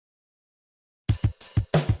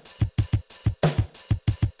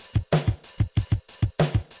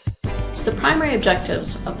So the primary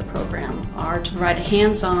objectives of the program are to provide a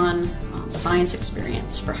hands-on science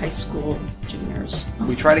experience for high school juniors.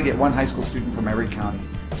 We try to get one high school student from every county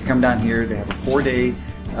to come down here. They have a 4-day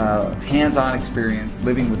hands-on experience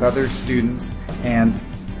living with other students and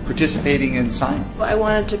participating in science. I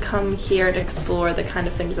wanted to come here to explore the kind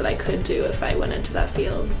of things that I could do if I went into that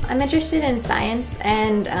field. I'm interested in science,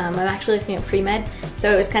 and I'm actually looking at pre-med,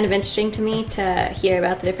 so it was kind of interesting to me to hear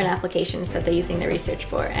about the different applications that they're using the research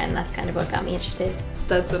for, and that's kind of what got me interested. So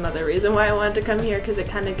that's another reason why I wanted to come here, because it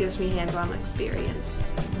kind of gives me hands-on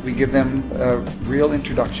experience. We give them a real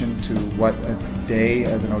introduction to what a day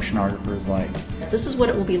as an oceanographer is like. This is what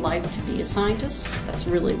it will be like to be a scientist. That's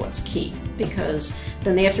really what's key, because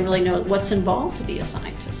then they have to really know what's involved to be a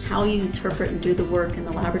scientist. How you interpret and do the work in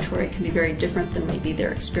the laboratory can be very different than maybe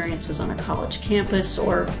their experiences on a college campus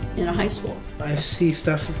or in a high school. I see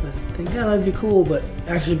stuff and I think, yeah, that'd be cool, but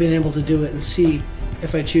actually being able to do it and see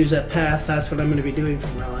if I choose that path, that's what I'm going to be doing for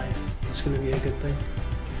my life. It's going to be a good thing.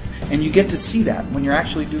 And you get to see that when you're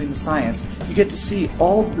actually doing the science. You get to see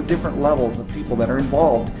all the different levels of people that are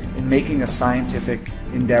involved in making a scientific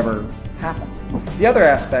endeavor happen. The other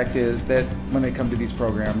aspect is that when they come to these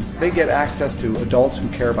programs, they get access to adults who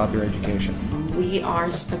care about their education. We are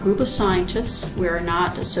a group of scientists. We're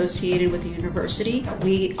not associated with the university.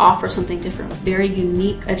 We offer something different, very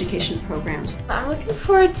unique education programs. I'm looking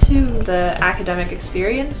forward to the academic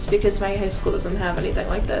experience because my high school doesn't have anything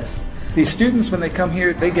like this. These students, when they come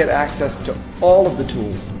here, they get access to all of the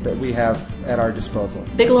tools that we have at our disposal.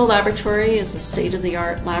 Bigelow Laboratory is a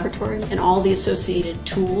state-of-the-art laboratory and all the associated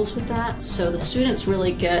tools with that, so the students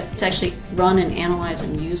really get to actually run and analyze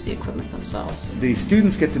and use the equipment themselves. The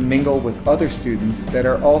students get to mingle with other students that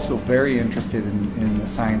are also very interested in the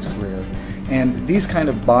science career, and these kind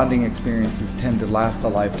of bonding experiences tend to last a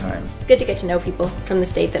lifetime. It's good to get to know people from the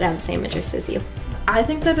state that have the same interests as you. I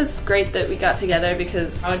think that it's great that we got together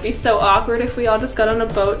because it would be so awkward if we all just got on a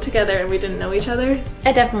boat together and we didn't know each other.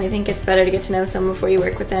 I definitely think it's better to get to know someone before you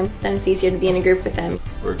work with them. Then it's easier to be in a group with them.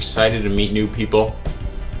 We're excited to meet new people,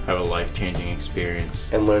 have a life-changing experience,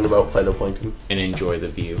 and learn about phytoplankton, and enjoy the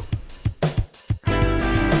view.